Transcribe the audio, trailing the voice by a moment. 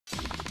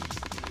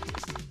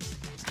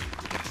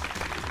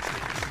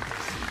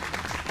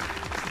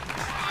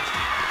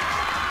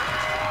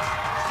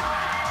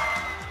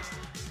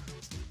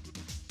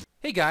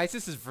Hey guys,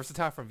 this is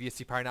Versatile from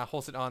VST Power, now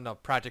hosted on the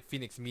Project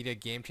Phoenix Media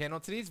game channel.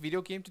 In today's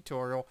video game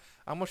tutorial,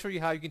 I'm going to show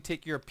you how you can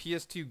take your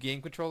PS2 game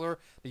controller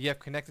that you have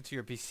connected to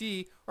your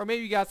PC, or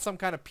maybe you got some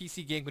kind of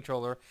PC game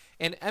controller,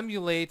 and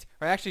emulate,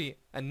 or actually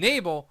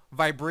enable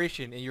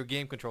vibration in your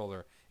game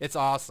controller. It's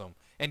awesome.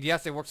 And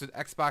yes, it works with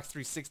Xbox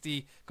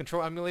 360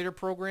 control emulator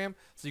program,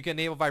 so you can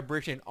enable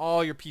vibration in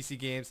all your PC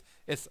games.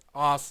 It's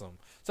awesome.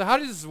 So how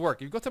does this work?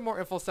 If you go to the more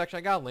info section,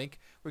 I got a link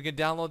where you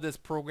can download this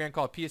program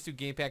called PS2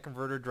 Gamepad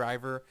Converter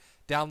Driver.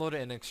 Download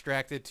it and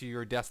extract it to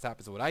your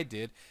desktop is what I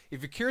did.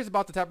 If you're curious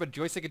about the type of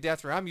joystick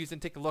adapter I'm using,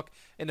 take a look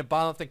in the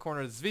bottom left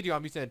corner of this video.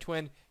 I'm using a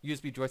twin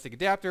USB joystick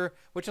adapter,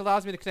 which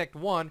allows me to connect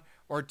one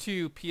or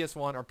two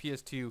PS1 or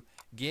PS2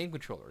 game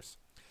controllers.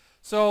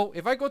 So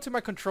if I go to my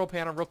control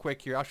panel real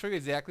quick here, I'll show you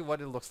exactly what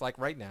it looks like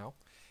right now.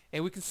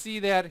 And we can see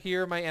that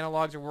here my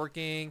analogs are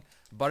working,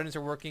 buttons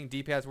are working,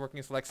 D-pad's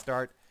working, select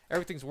start,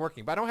 everything's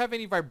working. But I don't have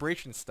any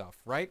vibration stuff,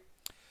 right?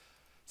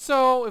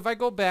 So if I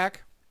go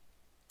back,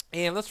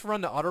 and let's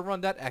run the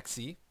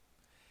autorun.exe,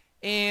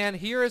 and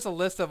here is a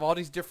list of all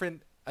these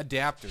different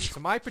adapters. So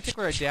my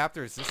particular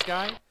adapter is this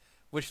guy,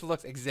 which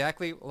looks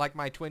exactly like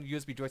my twin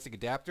USB joystick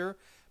adapter.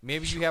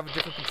 Maybe you have a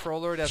different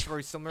controller that's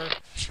very similar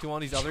to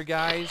one of these other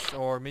guys,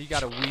 or maybe you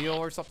got a wheel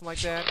or something like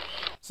that.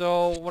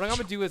 So what I'm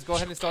going to do is go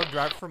ahead and install the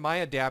driver for my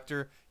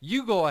adapter.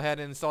 You go ahead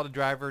and install the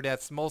driver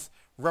that's most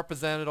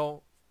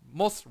representative,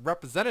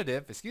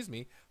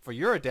 for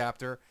your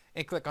adapter,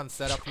 and click on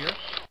setup here.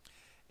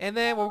 And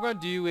then what we're going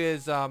to do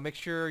is make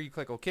sure you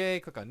click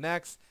OK, click on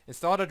next,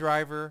 install the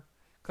driver,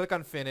 click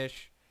on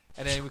finish,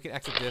 and then we can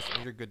exit this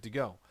and you're good to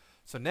go.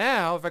 So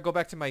now if I go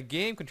back to my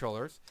game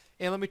controllers,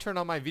 and let me turn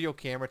on my video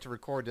camera to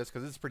record this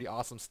because this is pretty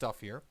awesome stuff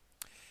here,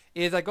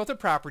 is I go to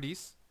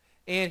properties,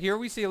 and here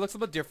we see it looks a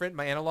little bit different.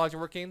 My analogs are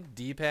working,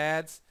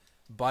 D-pads,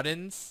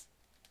 buttons.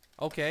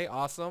 Okay,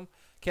 awesome.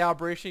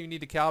 Calibration, you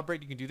need to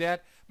calibrate, you can do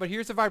that. But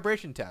here's the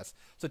vibration test.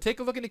 So take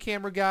a look in the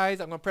camera, guys.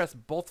 I'm going to press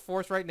both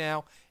force right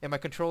now, and my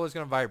controller is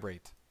going to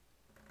vibrate.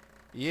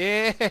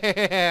 Yeah!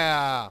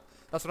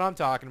 That's what I'm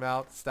talking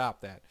about.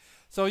 Stop that.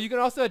 So you can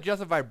also adjust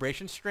the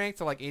vibration strength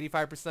to like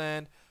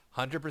 85%,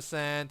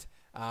 100%,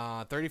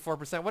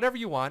 34%, whatever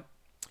you want.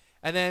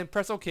 And then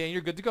press OK and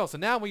you're good to go. So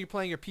now when you're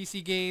playing your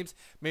PC games,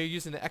 maybe you're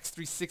using the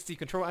X360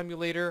 control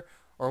emulator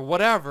or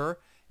whatever,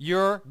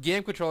 your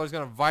game controller is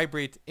going to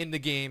vibrate in the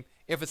game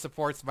if it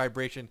supports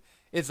vibration.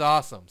 It's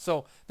awesome.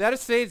 So that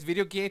is today's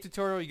video game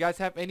tutorial. You guys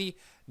have any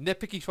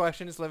nitpicky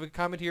questions, leave a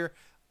comment here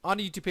on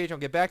the YouTube page. I'll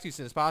get back to you as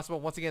soon as possible.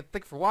 Once again,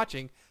 thank you for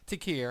watching.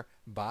 Take care.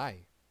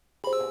 Bye.